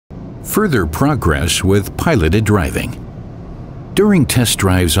Further progress with piloted driving. During test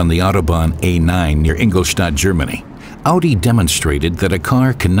drives on the Autobahn A9 near Ingolstadt, Germany, Audi demonstrated that a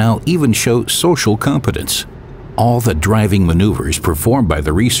car can now even show social competence. All the driving maneuvers performed by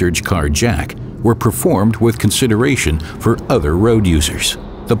the research car Jack were performed with consideration for other road users.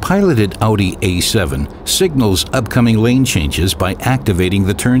 The piloted Audi A7 signals upcoming lane changes by activating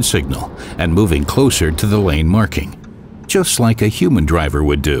the turn signal and moving closer to the lane marking, just like a human driver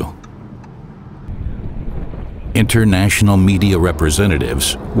would do. International media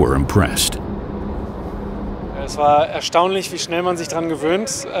representatives were impressed. Es war erstaunlich, wie schnell man sich daran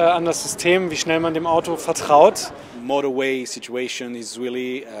gewöhnt, an das System, wie schnell man dem Auto vertraut. Motorway situation is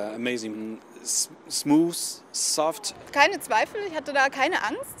really amazing, smooth, soft. Keine Zweifel, ich hatte da keine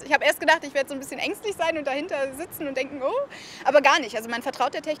Angst. Ich habe erst gedacht, ich werde so ein bisschen ängstlich sein und dahinter sitzen und denken, oh, aber gar nicht. Also man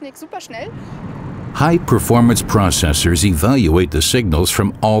vertraut der Technik super schnell. High-performance processors evaluate the signals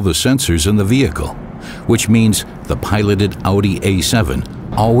from all the sensors in the vehicle, which means the piloted Audi A7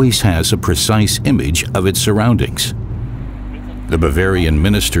 always has a precise image of its surroundings. The Bavarian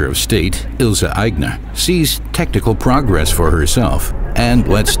Minister of State, Ilse Aigner, sees technical progress for herself and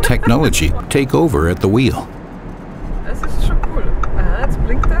lets technology take over at the wheel. Das ist schon cool. Aha, jetzt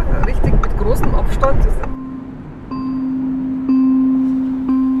blinkt er richtig mit großem Abstand.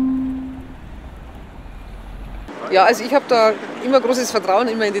 Ja, also ich habe da immer großes Vertrauen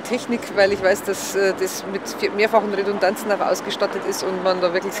immer in die Technik, weil ich weiß, dass das mit mehrfachen Redundanzen auch ausgestattet ist und man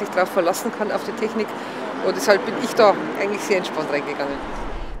da wirklich sich darauf verlassen kann, auf die Technik. Und deshalb bin ich da eigentlich sehr entspannt reingegangen.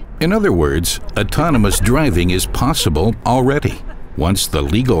 In other words, autonomous driving is possible already. Once the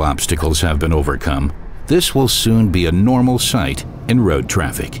legal obstacles have been overcome, this will soon be a normal sight in road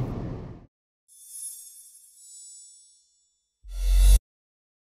traffic.